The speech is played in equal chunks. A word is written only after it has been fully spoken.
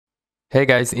Hey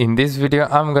guys, in this video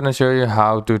I'm gonna show you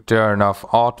how to turn off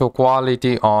auto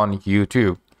quality on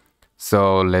YouTube.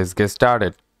 So let's get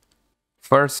started.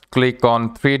 First click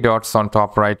on three dots on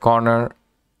top right corner,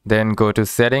 then go to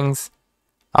settings.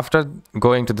 After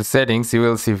going to the settings, you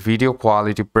will see video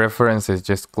quality preferences.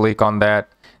 Just click on that.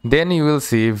 Then you will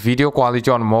see video quality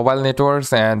on mobile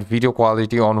networks and video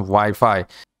quality on Wi-Fi.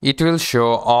 It will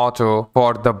show auto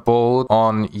for the both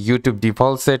on YouTube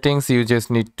default settings. You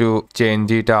just need to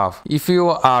change it off. If you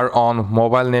are on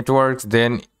mobile networks,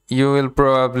 then you will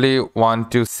probably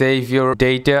want to save your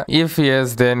data. If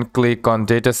yes, then click on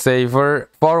data saver.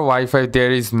 For Wi-Fi,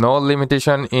 there is no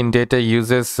limitation in data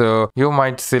usage, so you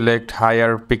might select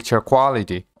higher picture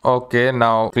quality. Okay,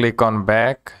 now click on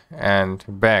back and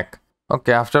back.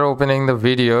 Okay, after opening the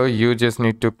video, you just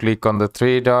need to click on the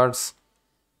three dots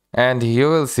and you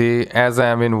will see as I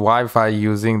am in Wi-Fi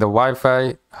using the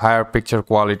Wi-Fi higher picture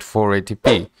quality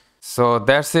 480p. So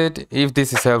that's it. If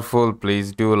this is helpful,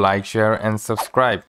 please do like, share and subscribe.